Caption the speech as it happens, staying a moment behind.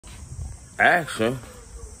Action.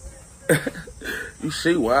 You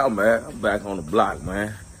see where I'm at. I'm back on the block,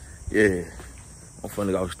 man. Yeah. I'm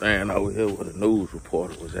finna go stand over here where the news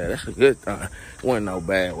reporter was at. That's a good thing. It wasn't no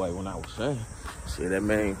bad way when I was saying. See, that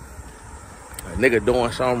mean a nigga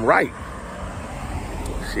doing something right.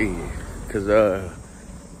 Shit. Cause,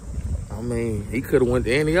 I mean, he could've went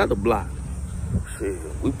to any other block. Shit,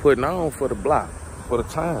 we putting on for the block, for the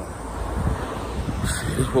time.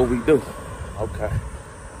 Shit, this is what we do. Okay.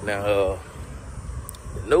 Now,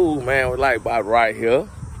 the news man was like about right here.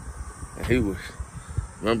 And he was,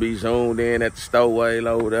 remember he zoomed in at the stowaway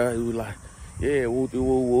over there. He was like, yeah,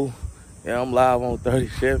 woo-doo-woo-woo. Yeah, I'm live on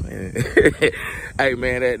 37. Hey,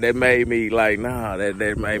 man, that made me like, nah,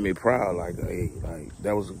 that made me proud. Like, hey, like,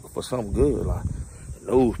 that was for something good. Like,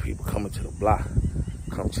 the news people coming to the block.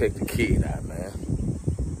 Come check the kid out, man.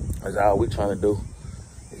 That's all we trying to do.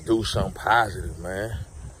 Is do something positive, man.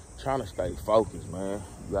 Trying to stay focused, man.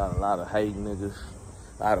 You got a lot of hate niggas,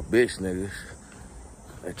 a lot of bitch niggas.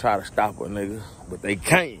 They try to stop a nigga, but they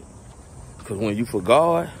can't. Cause when you for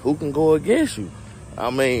God, who can go against you? I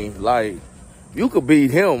mean, like, you could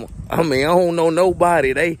beat him. I mean, I don't know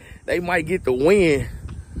nobody. They might get the win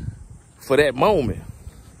for that moment.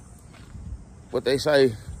 But they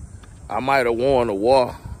say, I might have won the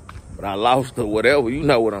war, but I lost or whatever. You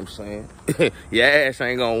know what I'm saying? Your ass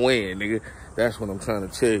ain't gonna win, nigga. That's what I'm trying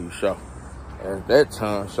to tell you, so. At that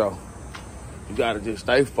time, so. You gotta just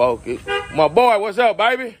stay focused. My boy, what's up,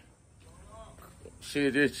 baby?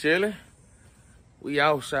 Shit, just chilling. We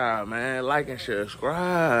outside, man. Like and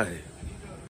subscribe.